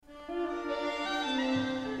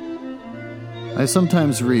I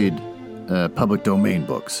sometimes read public domain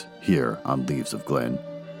books here on Leaves of Glen,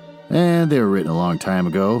 and they were written a long time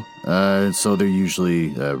ago, so they're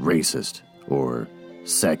usually racist or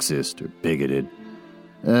sexist or bigoted.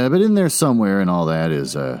 But in there somewhere and all that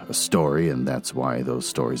is a story, and that's why those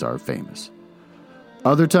stories are famous.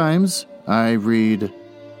 Other times, I read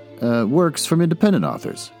works from independent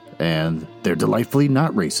authors, and they're delightfully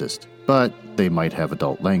not racist, but they might have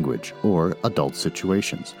adult language or adult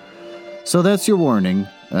situations. So that's your warning,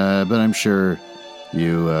 but I'm sure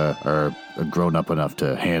you are grown up enough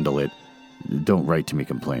to handle it. Don't write to me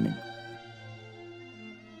complaining.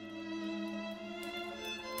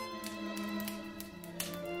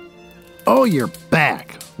 Oh, you're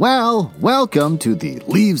back. Well, welcome to the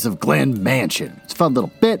Leaves of Glen Mansion. It's a fun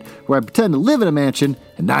little bit where I pretend to live in a mansion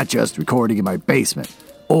and not just recording in my basement.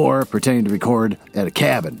 Or pretending to record at a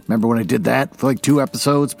cabin. Remember when I did that for like 2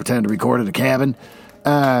 episodes, pretending to record at a cabin?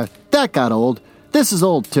 That got old. This is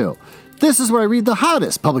old too. This is where I read the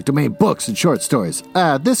hottest public domain books and short stories.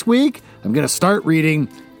 This week, I'm going to start reading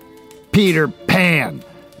Peter Pan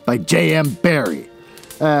by J.M. Barrie.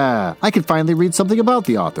 I can finally read something about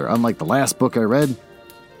the author, unlike the last book I read.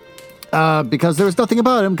 Because there was nothing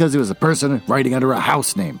about him, because he was a person writing under a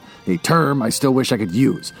house name, a term I still wish I could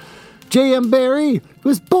use. J.M. Barrie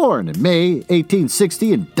was born in May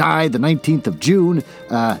 1860 and died the 19th of June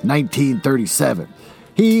 1937.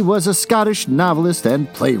 He was a Scottish novelist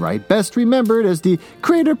and playwright, best remembered as the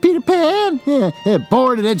creator of Peter Pan.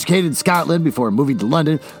 Born and educated in Scotland before moving to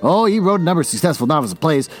London, he wrote a number of successful novels and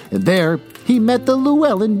plays, and there he met the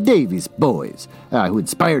Llewellyn Davies boys, who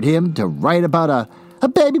inspired him to write about a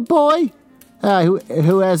baby boy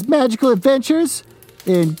who has magical adventures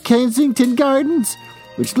in Kensington Gardens,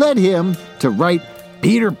 which led him to write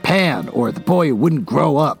Peter Pan, or The Boy Who Wouldn't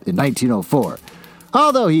Grow Up, in 1904.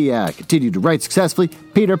 Although he continued to write successfully,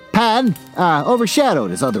 Peter Pan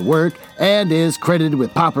overshadowed his other work and is credited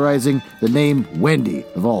with popularizing the name Wendy,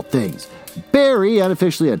 of all things. Barrie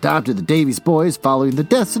unofficially adopted the Davies boys following the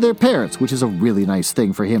deaths of their parents, which is a really nice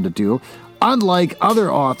thing for him to do. Unlike other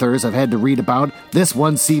authors I've had to read about, this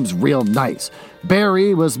one seems real nice.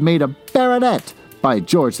 Barrie was made a baronet by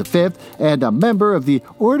George V and a member of the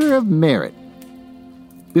Order of Merit.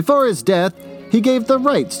 Before his death, he gave the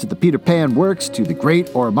rights to the Peter Pan works to the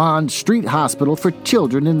Great Ormond Street Hospital for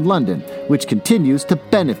Children in London, which continues to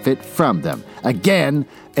benefit from them. Again,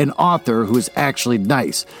 an author who is actually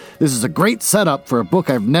nice. This is a great setup for a book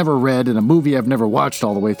I've never read and a movie I've never watched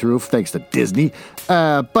all the way through, thanks to Disney.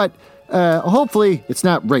 But hopefully it's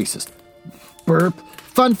not racist. Burp.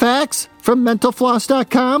 Fun facts from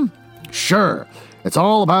mentalfloss.com? Sure. It's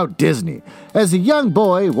all about Disney. As a young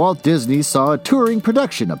boy, Walt Disney saw a touring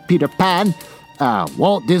production of Peter Pan.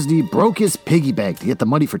 Walt Disney broke his piggy bank to get the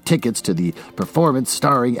money for tickets to the performance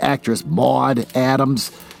starring actress Maude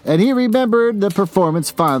Adams, and he remembered the performance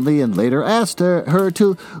fondly and later asked her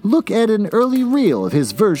to look at an early reel of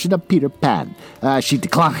his version of Peter Pan. She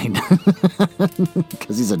declined,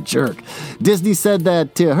 because he's a jerk. Disney said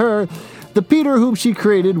that to her, the Peter whom she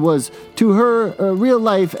created was to her real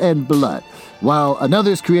life and blood, while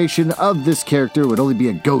another's creation of this character would only be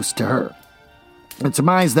a ghost to her. And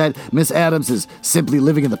surmised that Miss Adams is simply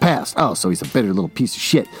living in the past. Oh, so he's a bitter little piece of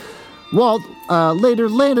shit. Walt later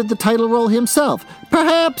landed the title role himself,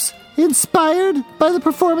 perhaps inspired by the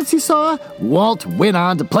performance he saw. Walt went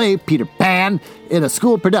on to play Peter Pan in a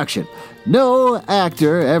school production. No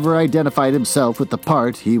actor ever identified himself with the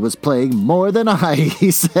part he was playing more than I,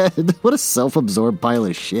 he said. What a self-absorbed pile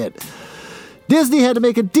of shit. Disney had to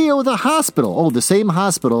make a deal with a hospital. The same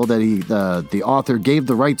hospital that the author gave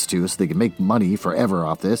the rights to so they could make money forever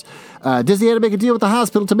off this. Disney had to make a deal with the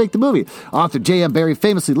hospital to make the movie. Author J.M. Barrie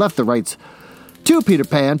famously left the rights to Peter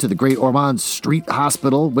Pan to the Great Ormond Street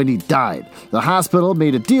Hospital when he died. The hospital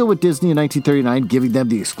made a deal with Disney in 1939, giving them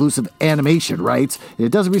the exclusive animation rights.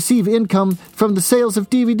 It doesn't receive income from the sales of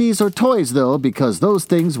DVDs or toys, though, because those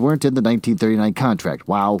things weren't in the 1939 contract.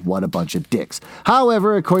 Wow, what a bunch of dicks.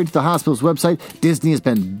 However, according to the hospital's website, Disney has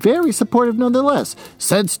been very supportive nonetheless.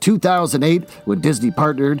 Since 2008, when Disney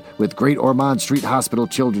partnered with Great Ormond Street Hospital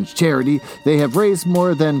Children's Charity, they have raised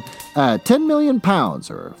more than £10 million, or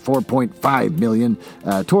 $4.5 million,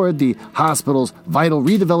 toward the hospital's vital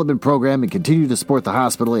redevelopment program and continue to support the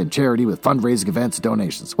hospital and charity with fundraising events and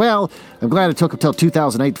donations. Well, I'm glad it took until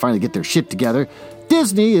 2008 to finally get their shit together.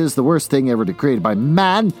 Disney is the worst thing ever created by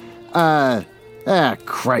man.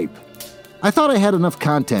 Cripe. I thought I had enough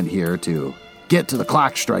content here to get to the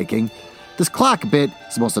clock striking. This clock bit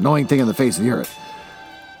is the most annoying thing on the face of the earth.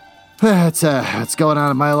 What's going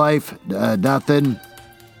on in my life? Nothing.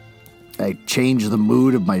 I changed the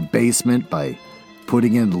mood of my basement by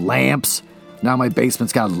putting in lamps Now my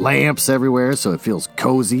basement's got lamps everywhere, so it feels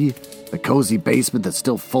cozy. A cozy basement that's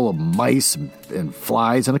still full of mice and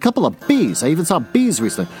flies and a couple of bees. I even saw bees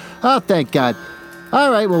recently. Oh, thank God.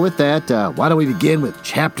 All right, well, with that, why don't we begin with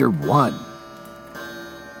Chapter 1?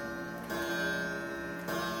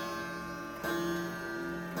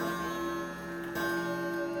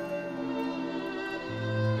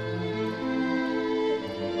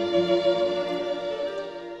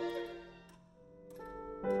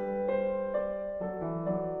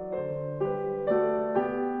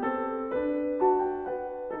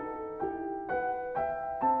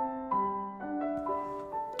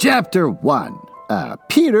 Chapter 1.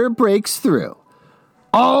 Peter breaks through.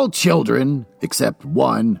 All children, except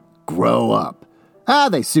one, grow up.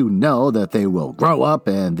 They soon know that they will grow up,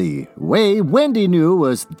 and the way Wendy knew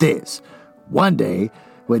was this. One day,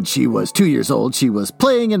 when she was 2 years old, she was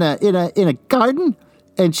playing in a garden,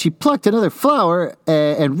 and she plucked another flower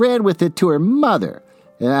and ran with it to her mother.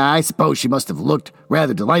 I suppose she must have looked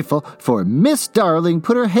rather delightful, for Miss Darling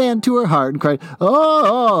put her hand to her heart and cried,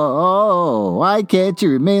 "Oh, why can't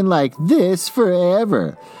you remain like this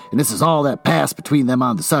forever?" And this is all that passed between them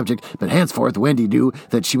on the subject, but henceforth Wendy knew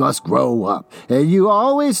that she must grow up. And you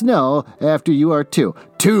always know after you are 2.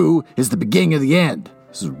 2 is the beginning of the end.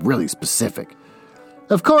 This is really specific.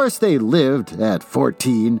 Of course, they lived at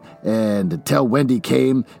 14, and until Wendy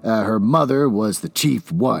came, her mother was the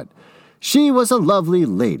chief one. She was a lovely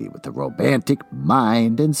lady with a romantic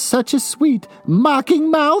mind and such a sweet,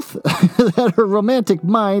 mocking mouth that her romantic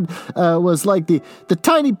mind was like the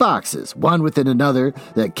tiny boxes, one within another,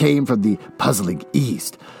 that came from the puzzling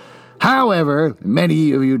East. However,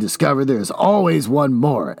 many of you discover there's always one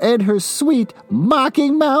more, and her sweet,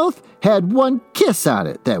 mocking mouth had one kiss on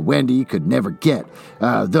it that Wendy could never get,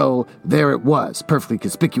 though there it was, perfectly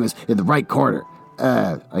conspicuous in the right corner.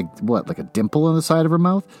 Like a dimple on the side of her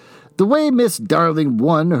mouth? The way Miss Darling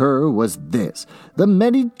won her was this. The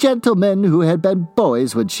many gentlemen who had been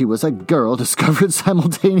boys when she was a girl discovered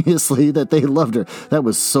simultaneously that they loved her. That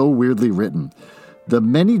was so weirdly written. The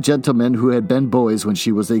many gentlemen who had been boys when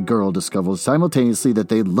she was a girl discovered simultaneously that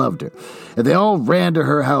they loved her. And they all ran to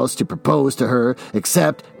her house to propose to her,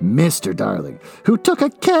 except Mr. Darling, who took a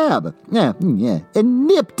cab, and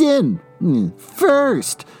nipped in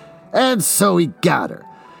first. And so he got her.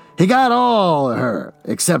 He got all of her,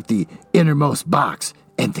 except the innermost box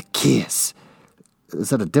and the kiss. Is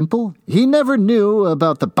that a dimple? He never knew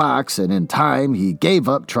about the box, and in time he gave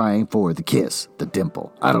up trying for the kiss, the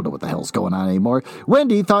dimple. I don't know what the hell's going on anymore.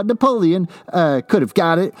 Wendy thought Napoleon could have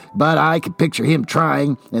got it, but I could picture him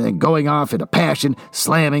trying and then going off in a passion,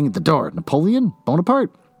 slamming the door. Napoleon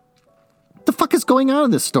Bonaparte? What the fuck is going on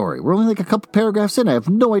in this story? We're only like a couple paragraphs in. I have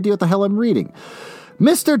no idea what the hell I'm reading.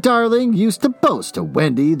 Mr. Darling used to boast to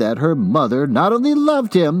Wendy that her mother not only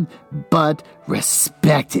loved him, but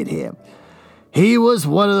respected him. He was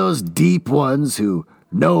one of those deep ones who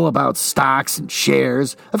know about stocks and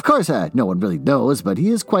shares. Of course, no one really knows, but he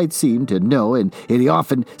has quite seemed to know, and he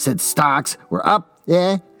often said stocks were up,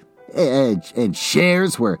 and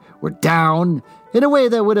shares were down, in a way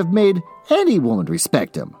that would have made any woman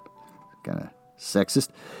respect him. Kind of sexist.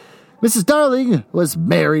 Mrs. Darling was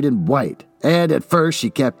married and white, and at first she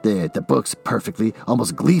kept the books perfectly,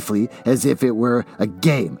 almost gleefully, as if it were a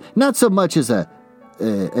game. Not so much as a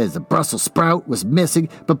Brussels sprout was missing,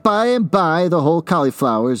 but by and by the whole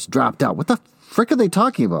cauliflowers dropped out. What the frick are they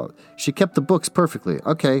talking about? She kept the books perfectly.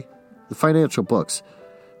 Okay, the financial books.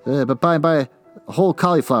 But by and by, whole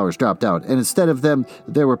cauliflowers dropped out, and instead of them,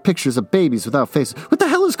 there were pictures of babies without faces. What the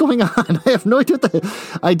hell is going on? I have no idea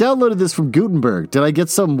I downloaded this from Gutenberg. Did I get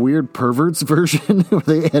some weird perverts version where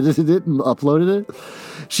they edited it and uploaded it?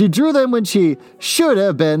 She drew them when she should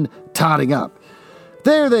have been totting up.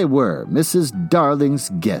 There they were, Mrs. Darling's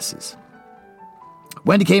guesses.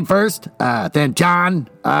 Wendy came first, then John,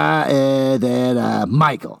 and then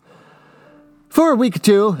Michael. For a week or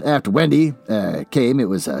two after Wendy came, it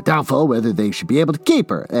was doubtful whether they should be able to keep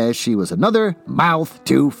her, as she was another mouth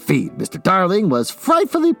to feed. Mr. Darling was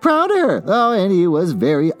frightfully proud of her. Oh, and he was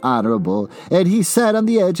very honorable, and he sat on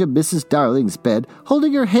the edge of Mrs. Darling's bed,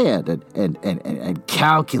 holding her hand and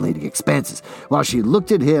calculating expenses, while she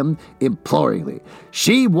looked at him imploringly.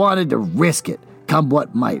 She wanted to risk it, come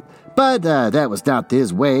what might. But that was not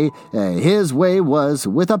his way. His way was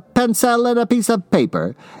with a pencil and a piece of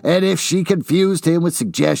paper, and if she confused him with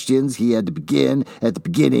suggestions, he had to begin at the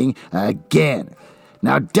beginning again.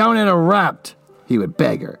 Now don't interrupt, he would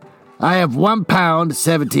beg her. I have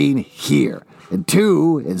 £1.17 here. and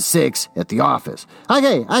 2 and 6 at the office.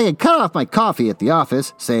 Okay, I can cut off my coffee at the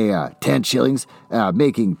office, say 10 shillings,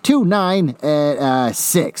 making 2 9 at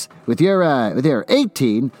 6. With your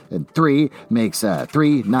 18 and 3 makes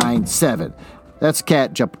 3 9 7. That's a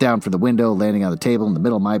cat jumping down from the window, landing on the table in the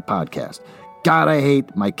middle of my podcast. God, I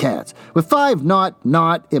hate my cats. With 5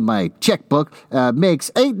 naught in my checkbook,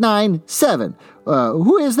 makes 8 9 7.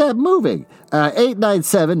 Who is that moving?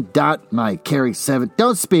 897 dot my carry 7.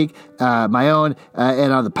 Don't speak, my own,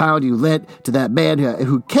 and on the pound you lent to that man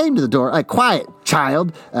who came to the door. Quiet,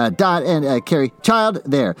 child, dot and carry child.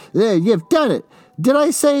 There, you've done it. Did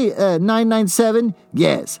I say 997?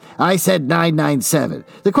 Yes, I said 997.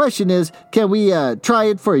 The question is, can we try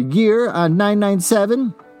it for a year on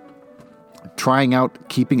 997? Trying out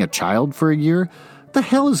keeping a child for a year? What the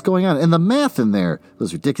hell is going on? And the math in there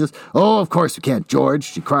was ridiculous. Oh, of course we can't, George,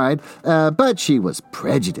 she cried. But she was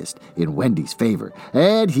prejudiced in Wendy's favor,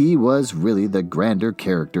 and he was really the grander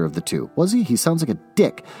character of the two. Was he? He sounds like a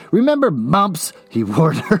dick. Remember Mumps? He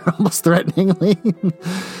warned her almost threateningly.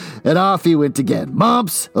 And off he went again.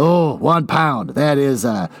 Mumps? Oh, 1 pound. That is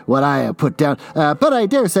what I put down. But I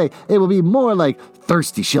dare say it will be more like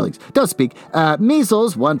thirsty shillings. Don't speak.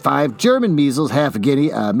 Measles, 1 5. German measles, half a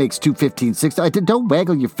guinea, makes 2 15 6. Don't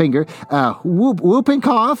waggle your finger. Whooping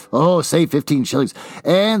cough? Oh, say 15 shillings.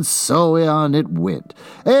 And so on it went.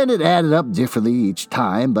 And it added up differently each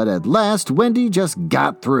time, but at last Wendy just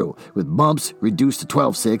got through, with mumps reduced to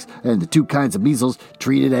 12 6 and the 2 kinds of measles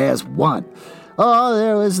treated as 1. Oh,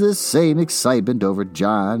 there was the same excitement over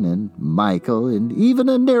John and Michael, and even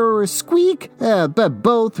a narrower squeak, but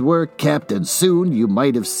both were kept, and soon you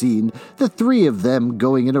might have seen the 3 of them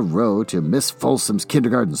going in a row to Miss Folsom's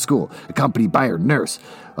kindergarten school, accompanied by her nurse.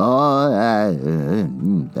 Oh,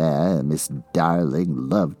 Miss Darling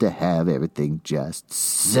loved to have everything just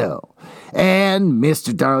so. And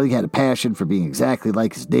Mr. Darling had a passion for being exactly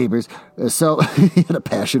like his neighbors, so he had a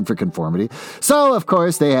passion for conformity. So, of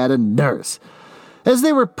course, they had a nurse. As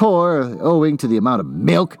they were poor, owing to the amount of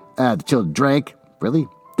milk the children drank, really,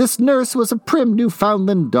 this nurse was a prim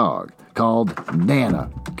Newfoundland dog called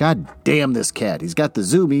Nana. God damn this cat. He's got the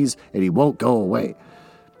zoomies, and he won't go away.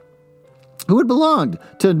 Who had belonged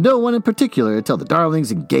to no one in particular until the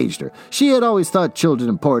Darlings engaged her. She had always thought children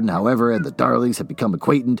important, however, and the Darlings had become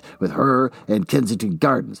acquainted with her in Kensington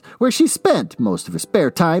Gardens, where she spent most of her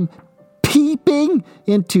spare time peeping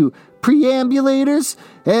into preambulators,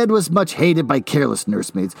 and was much hated by careless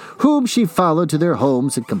nursemaids, whom she followed to their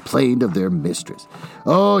homes and complained of their mistress.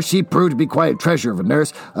 Oh, she proved to be quite a treasure of a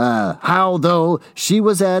nurse. How, though, she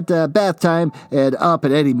was at bath time and up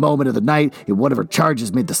at any moment of the night, and one of her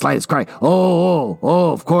charges made the slightest cry. Oh,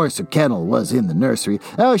 of course, her kennel was in the nursery.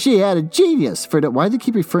 Oh, she had a genius for it. Why do they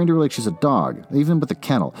keep referring to her like she's a dog, even with a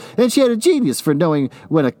kennel? And she had a genius for knowing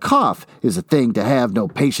when a cough is a thing to have no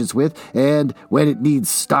patience with, and when it needs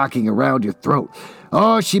stocking around your throat.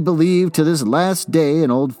 Oh, she believed to this last day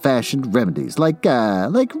in old-fashioned remedies, like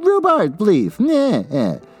rhubarb leaf.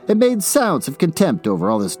 It made sounds of contempt over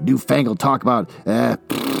all this newfangled talk about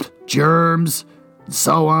germs, and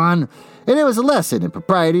so on. And it was a lesson in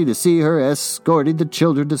propriety to see her escorting the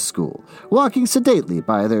children to school, walking sedately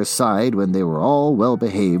by their side when they were all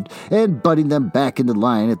well-behaved, and butting them back into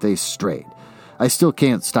line if they strayed. I still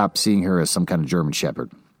can't stop seeing her as some kind of German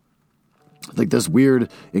shepherd. Like this weird,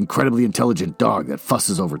 incredibly intelligent dog that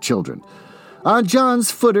fusses over children. On John's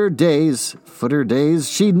footer days,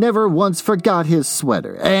 she never once forgot his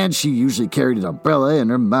sweater, and she usually carried an umbrella in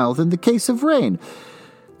her mouth in the case of rain.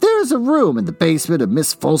 There's a room in the basement of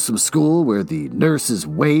Miss Folsom's school where the nurses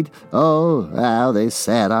wait. Oh, how they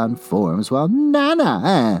sat on forms while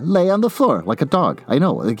Nana lay on the floor like a dog. I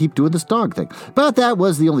know, they keep doing this dog thing. But that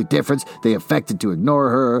was the only difference. They affected to ignore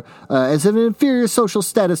her as an inferior social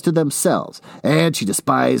status to themselves, and she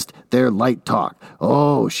despised their light talk.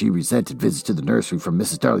 Oh, she resented visits to the nursery from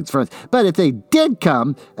Mrs. Darling's friends. But if they did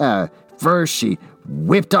come, first she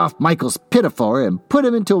whipped off Michael's pinafore and put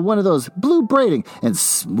him into one of those blue braiding and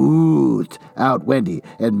smoothed out Wendy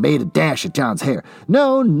and made a dash at John's hair.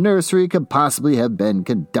 No nursery could possibly have been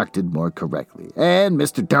conducted more correctly, and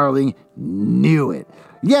Mr. Darling knew it.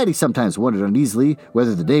 Yet he sometimes wondered uneasily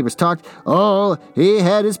whether the neighbors talked. Oh, he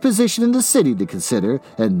had his position in the city to consider,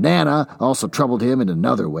 and Nana also troubled him in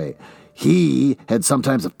another way. He had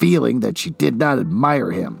sometimes a feeling that she did not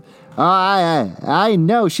admire him. I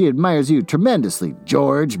know she admires you tremendously,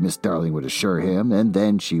 George, Miss Darling would assure him, and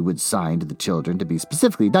then she would sign to the children to be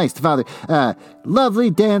specifically nice to Father. Lovely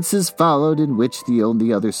dances followed in which the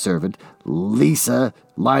only other servant, Liza,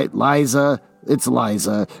 was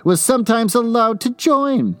sometimes allowed to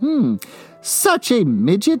join. Such a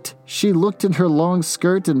midget. She looked in her long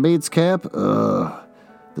skirt and maid's cap. Ugh.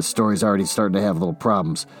 The story's already starting to have little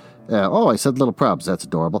problems. I said little problems. That's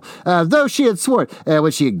adorable. Though she had sworn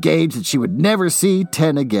when she engaged that she would never see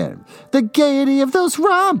 10 again. The gaiety of those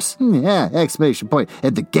romps! Exclamation point.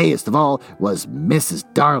 And the gayest of all was Mrs.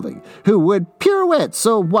 Darling, who would pirouette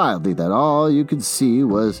so wildly that all you could see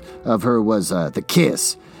of her was the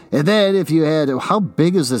kiss. And then if you had, how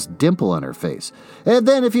big is this dimple on her face? And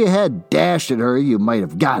then if you had dashed at her, you might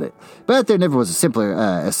have got it. But there never was a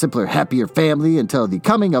simpler, happier family until the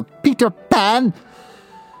coming of Peter Pan.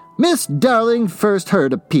 Miss Darling first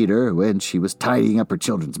heard of Peter when she was tidying up her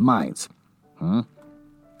children's minds. It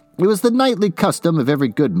was the nightly custom of every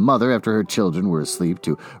good mother after her children were asleep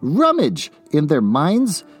to rummage in their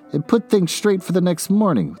minds and put things straight for the next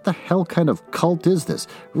morning. What the hell kind of cult is this?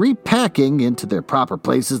 Repacking into their proper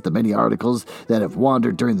places the many articles that have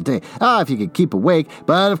wandered during the day. If you could keep awake,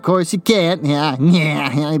 but of course you can't.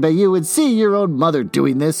 But you would see your own mother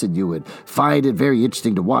doing this, and you would find it very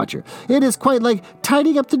interesting to watch her. It is quite like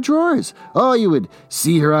tidying up the drawers. You would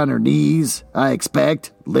see her on her knees, I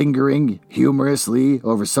expect, lingering humorously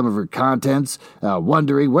over some of her contents,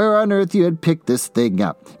 wondering where on earth you had picked this thing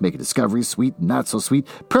up, making discoveries sweet and not so sweet,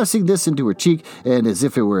 pressing this into her cheek, and as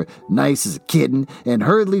if it were nice as a kitten, and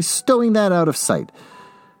hurriedly stowing that out of sight.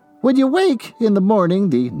 When you wake in the morning,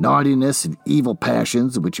 the naughtiness and evil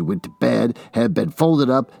passions in which you went to bed have been folded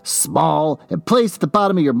up, small, and placed at the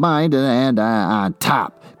bottom of your mind and on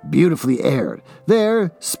top, beautifully aired.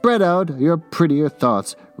 There, spread out your prettier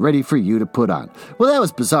thoughts, ready for you to put on. Well, that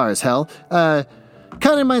was bizarre as hell.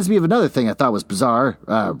 Kind of reminds me of another thing I thought was bizarre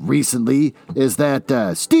recently, is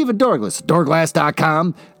that Stephen Dorglass,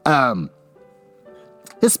 Dorglass.com,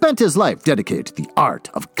 has spent his life dedicated to the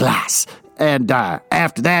art of glass. And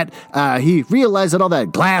after that, he realized that all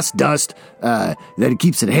that glass dust that he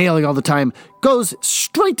keeps inhaling all the time goes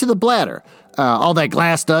straight to the bladder. All that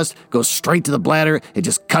glass dust goes straight to the bladder. It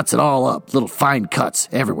just cuts it all up. Little fine cuts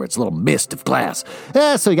everywhere. It's a little mist of glass.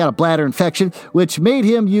 So he got a bladder infection, which made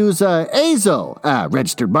him use Azo,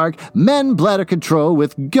 registered mark, men bladder control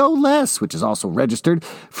with Go Less, which is also registered.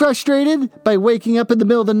 Frustrated by waking up in the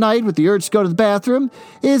middle of the night with the urge to go to the bathroom?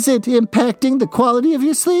 Is it impacting the quality of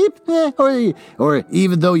your sleep? Or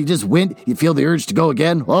even though you just went, you feel the urge to go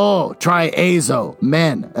again? Try Azo,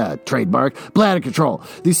 men, trademark, bladder control.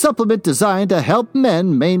 The supplement designed to help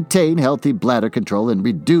men maintain healthy bladder control and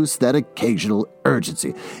reduce that occasional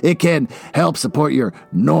urgency. It can help support your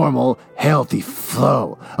normal, healthy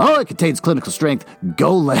flow. It contains clinical strength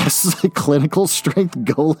Go Less. Clinical strength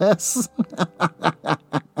Go Less?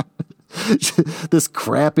 This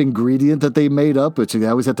crap ingredient that they made up, which they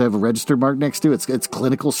always have to have a register mark next to, it's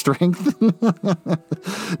clinical strength.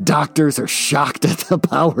 Doctors are shocked at the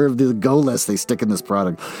power of the Go Less they stick in this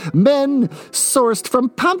product. Men sourced from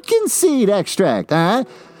pumpkin seed extract,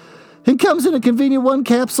 It comes in a convenient 1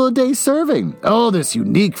 capsule a day serving. This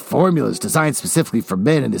unique formula is designed specifically for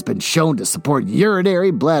men and has been shown to support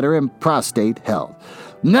urinary, bladder, and prostate health.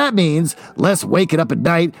 And that means less waking up at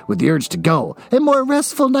night with the urge to go and more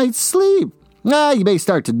restful night's sleep. You may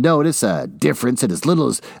start to notice a difference in as little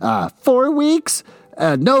as 4 weeks.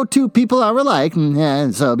 No two people are alike,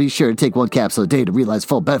 so be sure to take 1 capsule a day to realize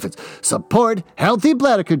full benefits. Support healthy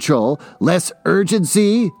bladder control, less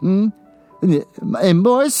urgency, and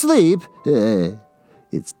more sleep.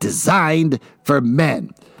 It's designed for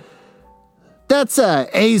men. That's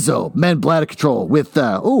Azo, men bladder control, with,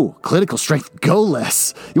 clinical strength Go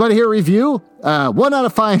Less. You want to hear a review? 1 out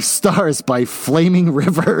of 5 stars by Flaming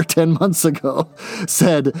River 10 months ago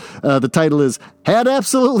said the title is, had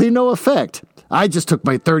absolutely no effect. I just took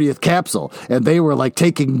my 30th capsule, and they were like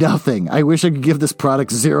taking nothing. I wish I could give this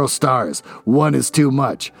product 0 stars. 1 is too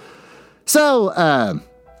much. So,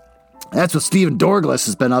 that's what Stephen Dorglass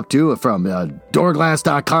has been up to from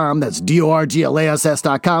Dorglass.com. That's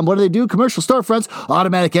Dorglass.com. What do they do? Commercial storefronts,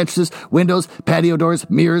 automatic entrances, windows, patio doors,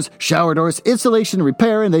 mirrors, shower doors, installation and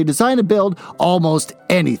repair, and they design and build almost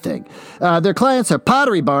anything. Their clients are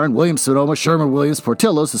Pottery Barn, Williams-Sonoma, Sherman-Williams,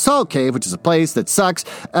 Portillo's, the Salt Cave, which is a place that sucks,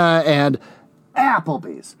 and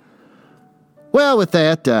Applebee's. Well, with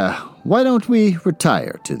that, why don't we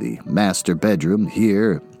retire to the master bedroom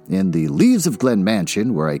here in the Leaves of Glen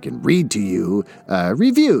Mansion, where I can read to you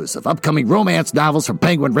reviews of upcoming romance novels from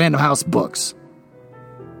Penguin Random House Books.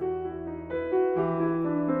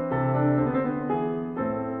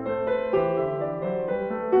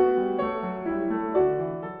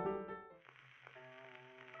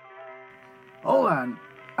 Hold on,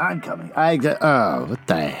 I'm coming. What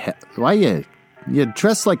the hell? Why you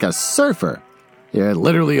dress like a surfer? You're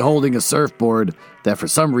literally holding a surfboard that for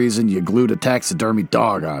some reason you glued a taxidermy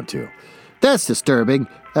dog onto. That's disturbing.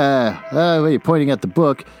 What are you pointing at the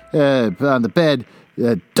book on the bed?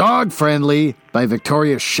 Dog Friendly by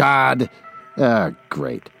Victoria Schad.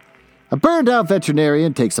 Great. A burned-out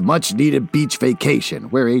veterinarian takes a much-needed beach vacation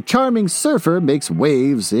where a charming surfer makes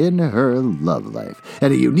waves in her love life,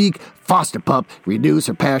 and a unique foster pup renews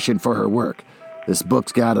her passion for her work. This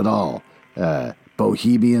book's got it all.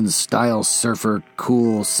 Bohemian-style surfer,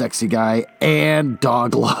 cool, sexy guy, and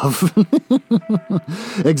dog love.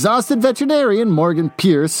 Exhausted veterinarian Morgan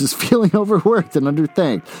Pierce is feeling overworked and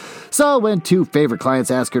underthanked. So when two favorite clients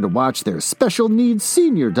ask her to watch their special needs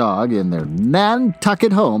senior dog in their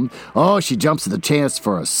Nantucket home, she jumps at the chance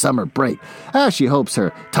for a summer break. She hopes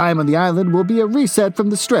her time on the island will be a reset from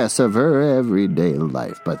the stress of her everyday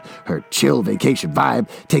life. But her chill vacation vibe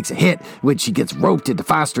takes a hit when she gets roped into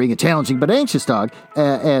fostering a challenging but anxious dog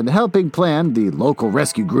and helping plan the local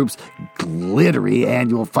rescue group's glittery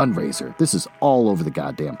annual fundraiser. This is all over the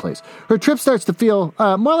goddamn place. Her trip starts to feel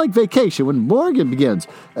more like vacation when Morgan begins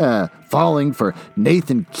falling for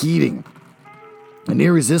Nathan Keating, an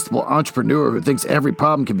irresistible entrepreneur who thinks every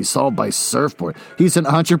problem can be solved by surfboard. He's an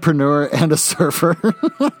entrepreneur and a surfer.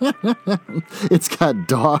 It's got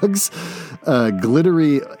dogs,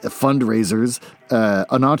 glittery fundraisers,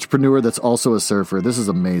 an entrepreneur that's also a surfer. This is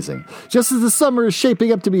amazing. Just as the summer is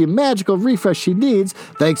shaping up to be a magical refresh she needs,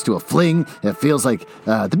 thanks to a fling that feels like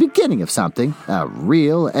the beginning of something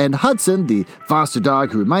real, and Hudson, the foster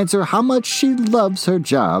dog who reminds her how much she loves her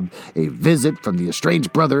job, a visit from the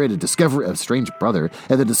estranged brother and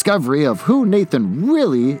the discovery of who Nathan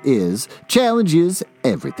really is, challenges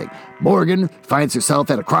everything. Morgan finds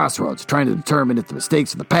herself at a crossroads, trying to determine if the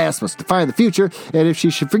mistakes of the past must define the future, and if she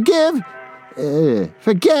should forget,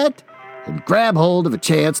 and grab hold of a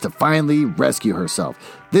chance to finally rescue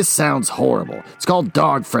herself. This sounds horrible. It's called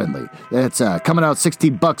Dog Friendly. It's coming out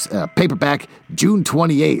 $16, paperback, June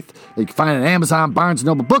 28th. You can find it on Amazon, Barnes &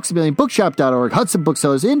 Noble Books, Bookshop.org, Hudson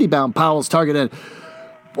Booksellers, IndieBound, Powell's, Target, and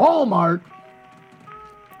Walmart.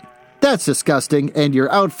 That's disgusting, and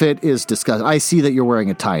your outfit is disgusting. I see that you're wearing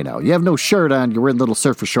a tie now. You have no shirt on, you're wearing little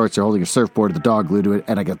surfer shorts, you're holding your surfboard with the dog glued to it,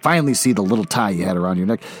 and I can finally see the little tie you had around your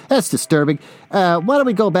neck. That's disturbing. Why don't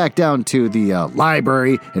we go back down to the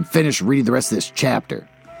library and finish reading the rest of this chapter?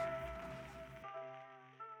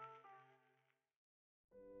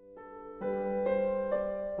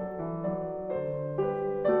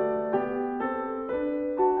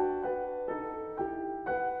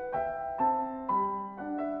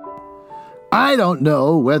 I don't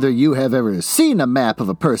know whether you have ever seen a map of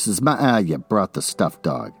a person's mind. You brought the stuffed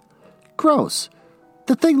dog. Gross.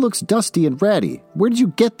 The thing looks dusty and ratty. Where did you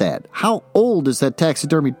get that? How old is that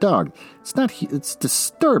taxidermy dog? It's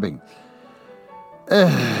disturbing.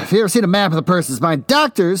 Have you ever seen a map of a person's mind?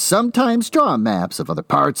 Doctors sometimes draw maps of other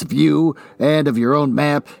parts of you, and of your own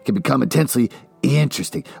map can become intensely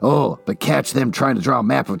interesting. But catch them trying to draw a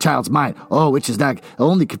map of a child's mind. Which is not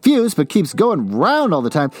only confused, but keeps going round all the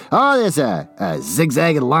time. There's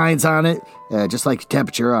zigzagging lines on it, just like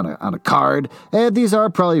temperature on a card. And these are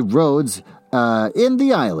probably roads in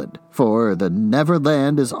the island, for the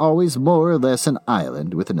Neverland is always more or less an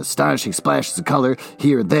island, with an astonishing splashes of color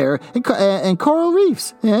here and there, and coral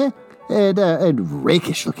reefs. And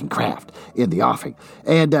rakish-looking craft in the offing,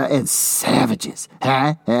 and savages,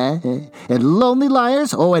 and lonely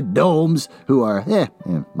liars, and gnomes, who are,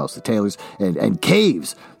 mostly tailors, and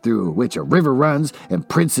caves through which a river runs, and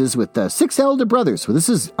princes with 6 elder brothers.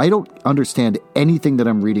 So I don't understand anything that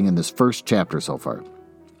I'm reading in this first chapter so far.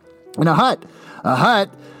 And a hut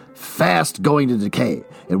fast going to decay,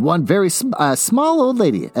 and one very small old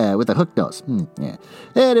lady with a hooked nose. And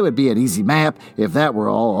it would be an easy map if that were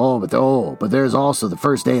all. But there's also the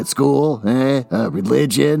first day at school,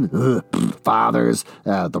 religion, fathers,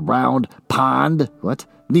 the round pond,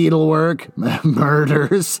 needlework,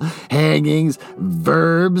 murders, hangings,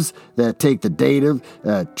 verbs that take the dative,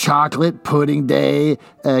 chocolate pudding day,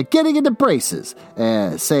 getting into braces,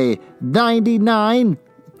 say 99.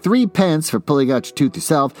 3 pence for pulling out your tooth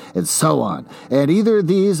yourself, and so on. And either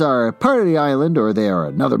these are part of the island, or they are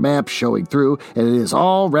another map showing through, and it is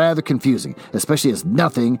all rather confusing, especially as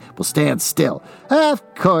nothing will stand still.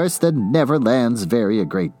 Of course, the Neverlands vary a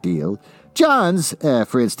great deal. John's,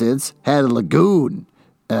 for instance, had a lagoon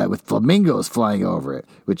with flamingos flying over it,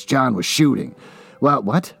 which John was shooting.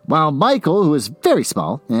 While Michael, who was very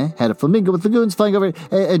small, had a flamingo with lagoons flying over it,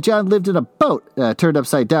 and John lived in a boat turned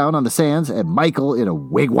upside down on the sands, and Michael in a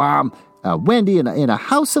wigwam, Wendy in a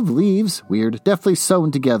house of leaves, weird, deftly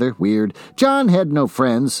sewn together, weird. John had no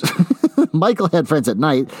friends. Michael had friends at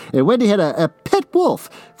night, and Wendy had a pet wolf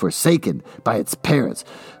forsaken by its parents.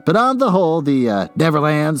 But on the whole, the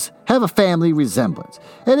Neverlands have a family resemblance.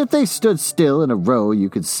 And if they stood still in a row, you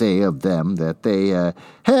could say of them that they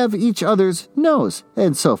have each other's nose,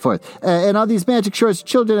 and so forth. And on these magic shores,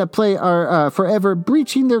 children at play are forever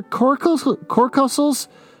breaching their corpuscles.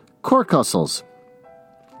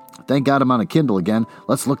 Thank God I'm on a Kindle again.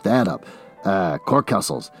 Let's look that up.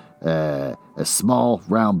 Corpuscles. A small,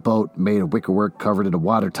 round boat made of wickerwork covered in a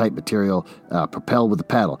watertight material, propelled with a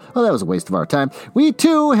paddle. Well, that was a waste of our time. We,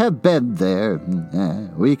 too, have been there.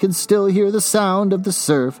 We can still hear the sound of the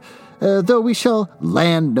surf, though we shall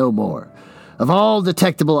land no more. Of all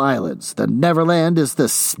detectable islands, the Neverland is the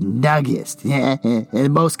snuggest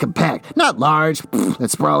and most compact. Not large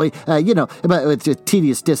and sprawly, but with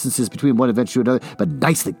tedious distances between one adventure to another, but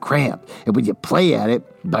nicely cramped. And when you play at it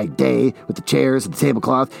by day with the chairs and the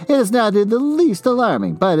tablecloth, it is not in the least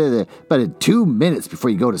alarming. But in 2 minutes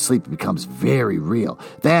before you go to sleep, it becomes very real.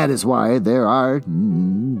 That is why there are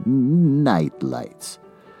night lights.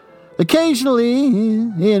 Occasionally,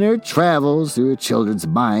 in her travels through her children's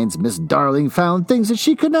minds, Miss Darling found things that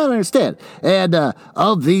she could not understand. And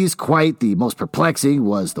of these, quite the most perplexing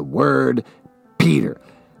was the word Peter.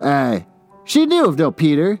 She knew of no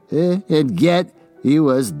Peter, and yet he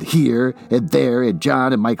was here and there in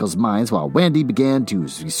John and Michael's minds, while Wendy began to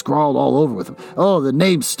scrawl all over with them. Oh, the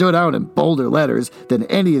name stood out in bolder letters than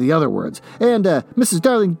any of the other words. And Mrs.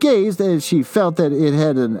 Darling gazed, and she felt that it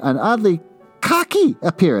had an oddly cocky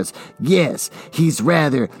appearance. Yes, he's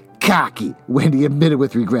rather cocky, Wendy admitted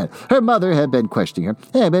with regret. Her mother had been questioning her.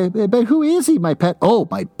 Hey, but who is he, my pet? Oh,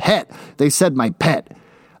 my pet. They said my pet.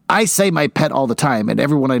 I say my pet all the time, and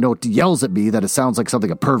everyone I know yells at me that it sounds like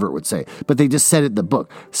something a pervert would say. But they just said it in the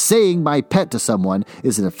book. Saying my pet to someone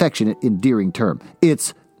is an affectionate, endearing term.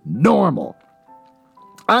 It's normal.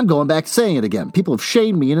 I'm going back to saying it again. People have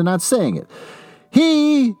shamed me into not saying it.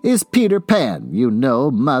 He is Peter Pan, you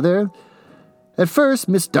know, Mother. At first,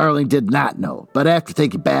 Miss Darling did not know, but after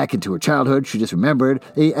thinking back into her childhood, she just remembered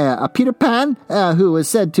a Peter Pan who was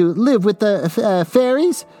said to live with the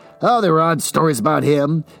fairies. Oh, there were odd stories about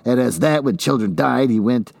him, and as that, when children died, he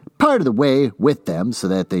went part of the way with them so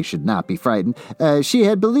that they should not be frightened. She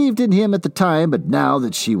had believed in him at the time, but now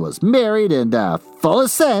that she was married and full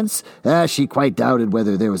of sense, she quite doubted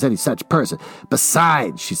whether there was any such person.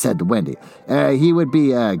 Besides, she said to Wendy, he would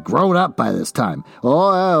be grown up by this time.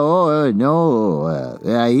 No,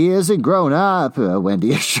 he isn't grown up,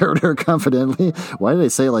 Wendy assured her confidently. Why did I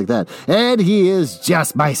say it like that? And he is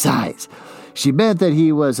just my size. She meant that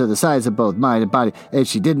he was the size of both mind and body, and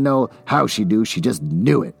she didn't know how she knew, she just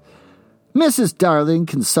knew it. Mrs. Darling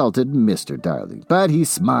consulted Mr. Darling, but he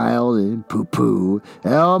smiled and pooh-pooh.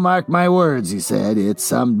 Oh, mark my words, he said, it's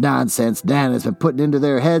some nonsense Nana's been putting into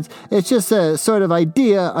their heads. It's just a sort of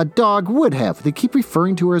idea a dog would have. They keep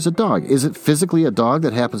referring to her as a dog. Is it physically a dog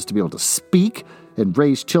that happens to be able to speak and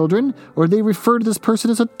raise children, or do they refer to this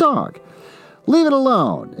person as a dog? Leave it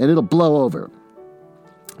alone, and it'll blow over.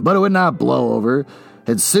 But it would not blow over,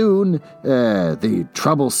 and soon the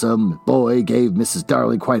troublesome boy gave Mrs.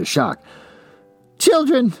 Darling quite a shock.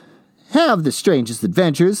 Children have the strangest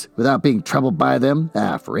adventures without being troubled by them.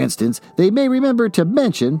 For instance, they may remember to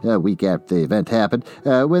mention, a week after the event happened,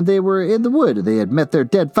 when they were in the wood, they had met their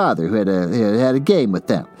dead father who had a game with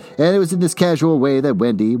them. And it was in this casual way that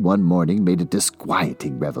Wendy, one morning, made a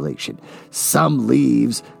disquieting revelation. Some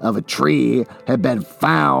leaves of a tree had been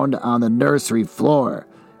found on the nursery floor,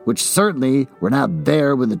 which certainly were not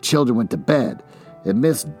there when the children went to bed. And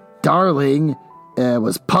Miss Darling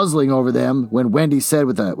was puzzling over them when Wendy said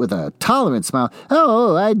with a tolerant smile,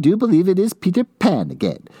 "Oh, I do believe it is Peter Pan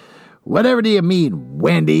again." "Whatever do you mean,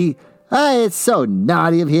 Wendy?" It's so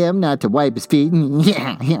naughty of him not to wipe his feet.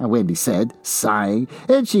 Yeah, Wendy said, sighing.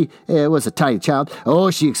 And she was a tiny child.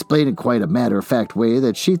 Oh, she explained in quite a matter-of-fact way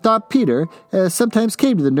that she thought Peter sometimes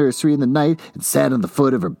came to the nursery in the night and sat on the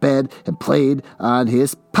foot of her bed and played on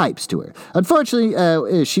his pipes to her.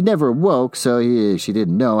 Unfortunately, she never awoke, so she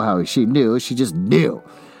didn't know how she knew. She just knew.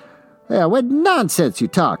 What nonsense you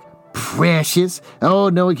talk. Precious. Oh,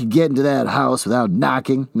 no one can get into that house without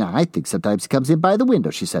knocking. Now, I think sometimes he comes in by the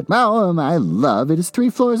window, she said. Well, my love, it is 3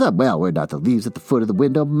 floors up. Well, we're not the leaves at the foot of the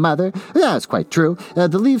window, Mother. That's quite true. The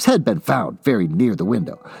leaves had been found very near the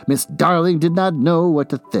window. Miss Darling did not know what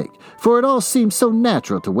to think, for it all seemed so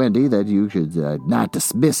natural to Wendy that you should not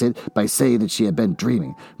dismiss it by saying that she had been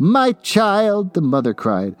dreaming. My child, the mother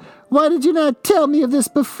cried, why did you not tell me of this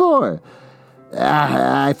before?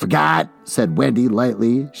 I forgot, said Wendy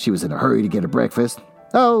lightly. She was in a hurry to get her breakfast.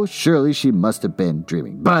 Oh, surely she must have been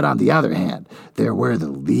dreaming. But on the other hand, there were the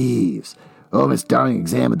leaves. Oh, Miss Darling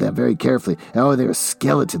examined them very carefully. Oh, they were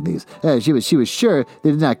skeleton leaves. She was sure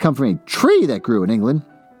they did not come from any tree that grew in England.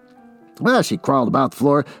 Well, she crawled about the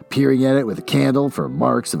floor, peering at it with a candle for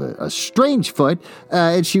marks of a strange foot,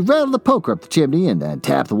 and she rattled the poker up the chimney and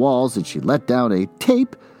tapped the walls, and she let down a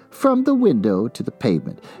tape from the window to the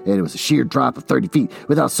pavement, and it was a sheer drop of 30 feet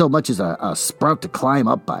without so much as a sprout to climb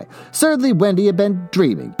up by. Certainly Wendy had been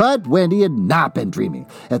dreaming, but Wendy had not been dreaming.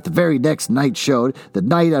 At the very next night showed, the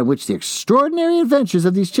night on which the extraordinary adventures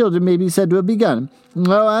of these children may be said to have begun.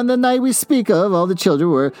 Oh, on the night we speak of, all the children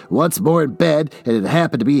were once more in bed, and it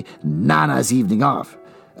happened to be Nana's evening off.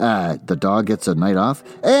 The dog gets a night off,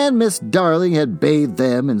 and Miss Darling had bathed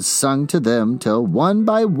them and sung to them till one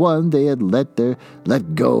by one they had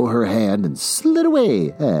let go her hand and slid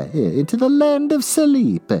away into the land of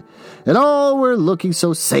sleep. And all were looking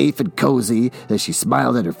so safe and cozy that she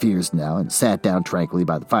smiled at her fears now and sat down tranquilly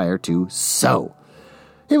by the fire to sew.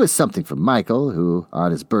 It was something for Michael, who on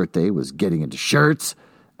his birthday was getting into shirts.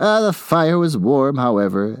 The fire was warm,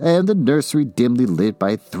 however, and the nursery dimly lit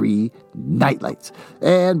by 3 nightlights.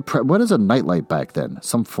 And what is a nightlight back then?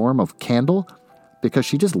 Some form of candle? Because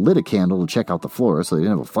she just lit a candle to check out the floor, so they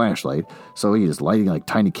didn't have a flashlight. So he was lighting like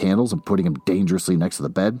tiny candles and putting them dangerously next to the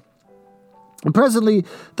bed. And presently,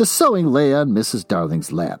 the sewing lay on Mrs.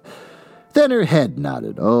 Darling's lap. Then her head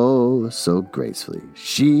nodded, oh, so gracefully.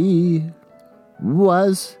 She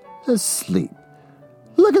was asleep.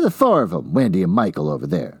 Look at the 4 of them, Wendy and Michael over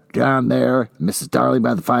there. Down there, Mrs. Darling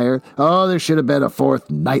by the fire. Oh, there should have been a 4th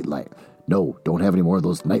nightlight. No, don't have any more of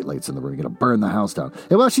those nightlights in the room. You're going to burn the house down.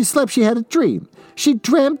 And while she slept, she had a dream. She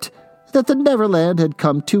dreamt that the Neverland had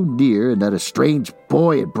come too near and that a strange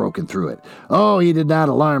boy had broken through it. Oh, he did not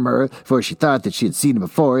alarm her, for she thought that she had seen him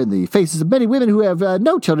before in the faces of many women who have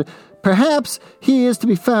no children. Perhaps he is to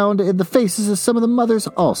be found in the faces of some of the mothers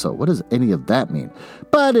also. What does any of that mean?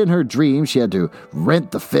 But in her dream, she had to rent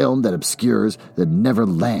the film that obscures the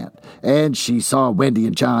Neverland, and she saw Wendy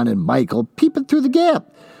and John and Michael peeping through the gap.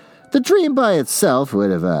 The dream by itself would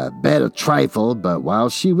have been a trifle, but while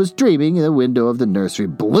she was dreaming, the window of the nursery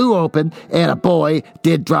blew open, and a boy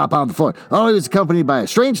did drop on the floor. Oh, he was accompanied by a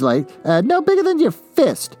strange light, no bigger than your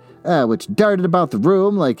fist, which darted about the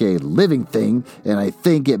room like a living thing, and I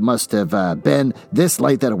think it must have been this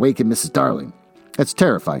light that awakened Mrs. Darling. That's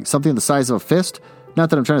terrifying. Something the size of a fist?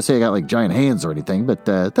 Not that I'm trying to say I got like giant hands or anything, but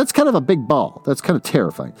that's kind of a big ball. That's kind of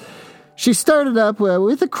terrifying. She started up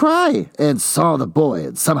with a cry and saw the boy,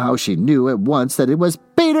 and somehow she knew at once that it was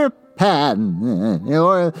Peter Pan.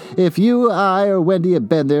 Or if you, I, or Wendy had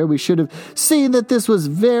been there, we should have seen that this was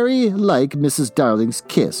very like Mrs. Darling's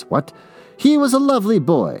kiss. What? He was a lovely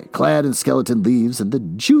boy, clad in skeleton leaves and the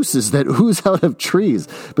juices that ooze out of trees.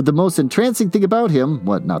 But the most entrancing thing about him,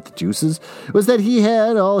 not the juices, was that he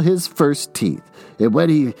had all his first teeth. And when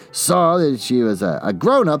he saw that she was a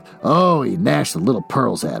grown-up, oh, he gnashed the little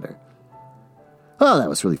pearls at her. Oh, that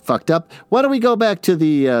was really fucked up. Why don't we go back to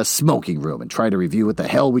the smoking room and try to review what the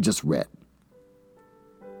hell we just read?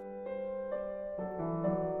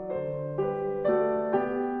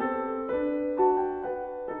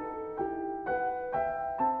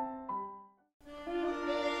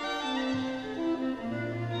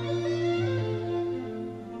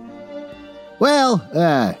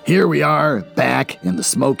 Well, here we are back in the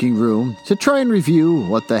smoking room to try and review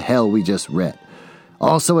what the hell we just read.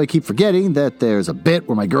 Also, I keep forgetting that there's a bit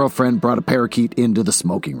where my girlfriend brought a parakeet into the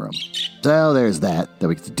smoking room. So there's that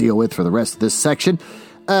we get to deal with for the rest of this section.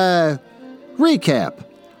 Recap.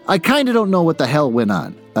 I kind of don't know what the hell went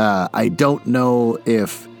on. I don't know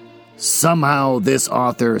if somehow this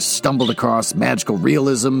author stumbled across magical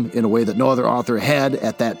realism in a way that no other author had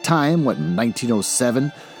at that time, in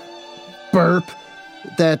 1907. Burp.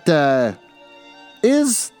 That,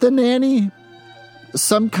 is the nanny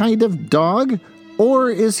some kind of dog?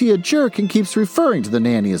 Or is he a jerk and keeps referring to the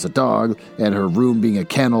nanny as a dog and her room being a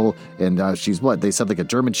kennel and she's what? They said like a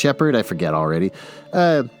German shepherd? I forget already.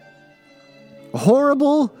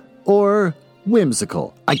 Horrible or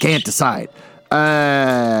whimsical? I can't decide.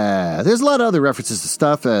 There's a lot of other references to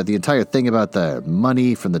stuff. The entire thing about the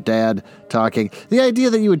money from the dad talking. The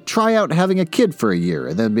idea that you would try out having a kid for a year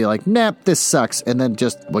and then be like, nah, this sucks. And then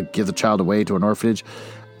just give the child away to an orphanage.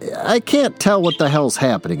 I can't tell what the hell's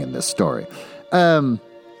happening in this story.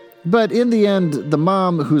 But in the end, the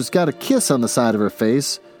mom who's got a kiss on the side of her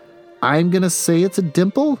face, I'm going to say it's a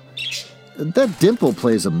dimple. That dimple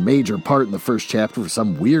plays a major part in the first chapter for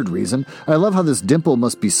some weird reason. I love how this dimple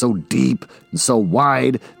must be so deep and so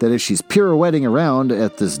wide that as she's pirouetting around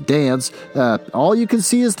at this dance, all you can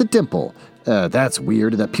see is the dimple. That's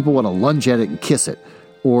weird that people want to lunge at it and kiss it.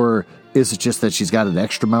 Or is it just that she's got an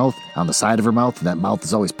extra mouth on the side of her mouth, and that mouth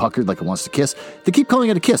is always puckered like it wants to kiss? They keep calling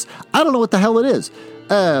it a kiss. I don't know what the hell it is.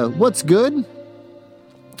 What's good?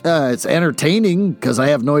 It's entertaining because I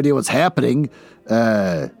have no idea what's happening.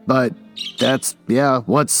 But that's,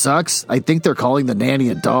 what sucks. I think they're calling the nanny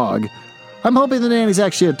a dog. I'm hoping the nanny's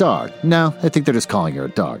actually a dog. No, I think they're just calling her a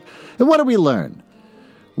dog. And what did we learn?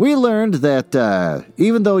 We learned that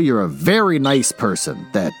even though you're a very nice person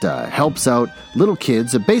that helps out little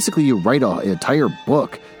kids, and basically you write an entire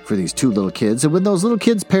book for these two little kids, and when those little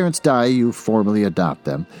kids' parents die, you formally adopt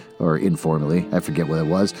them, or informally, I forget what it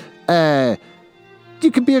was, you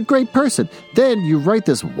could be a great person. Then you write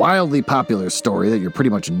this wildly popular story that you're pretty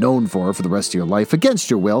much known for the rest of your life against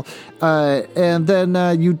your will, and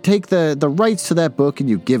then you take the rights to that book and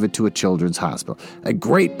you give it to a children's hospital. A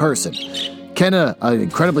great person. Can an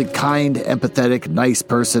incredibly kind, empathetic, nice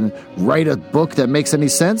person write a book that makes any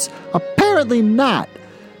sense? Apparently not.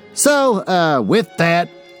 So, with that,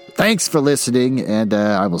 thanks for listening, and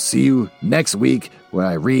I will see you next week when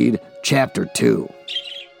I read Chapter 2.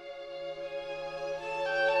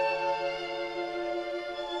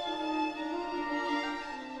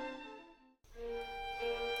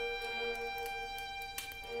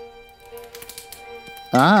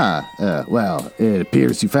 Well, it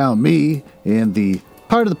appears you found me in the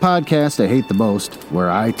part of the podcast I hate the most, where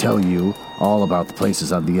I tell you all about the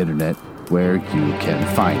places on the internet where you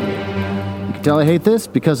can find me. You can tell I hate this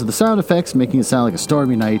because of the sound effects making it sound like a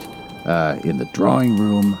stormy night in the drawing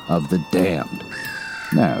room of the damned.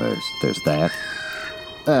 Now, there's that.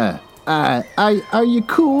 Are you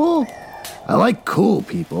cool? I like cool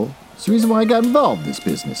people. It's the reason why I got involved in this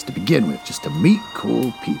business to begin with, just to meet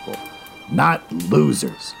cool people. Not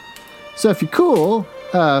losers. So if you're cool,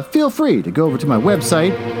 feel free to go over to my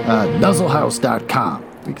website, nuzzlehouse.com.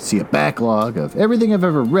 You can see a backlog of everything I've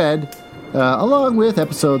ever read, along with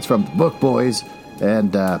episodes from the Book Boys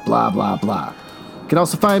and blah, blah, blah. You can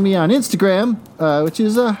also find me on Instagram, which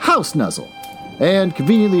is House Nuzzle. And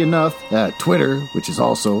conveniently enough, Twitter, which is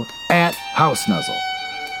also @HouseNuzzle.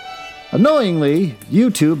 Annoyingly,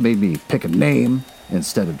 YouTube made me pick a name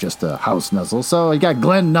instead of just a House Nuzzle, so I got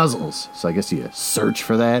Glenn Nuzzles. So I guess you search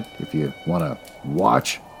for that if you want to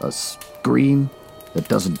watch a screen that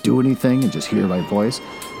doesn't do anything and just hear my voice.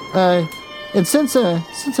 And since I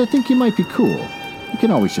think you might be cool, you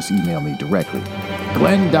can always just email me directly,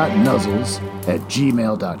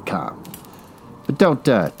 glenn.nuzzles@gmail.com. But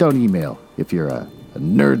don't email if you're a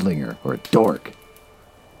nerdlinger or a dork.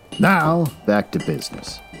 Now, back to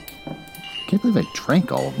business. Can't believe I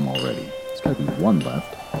drank all of them already. There's got to be one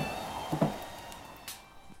left.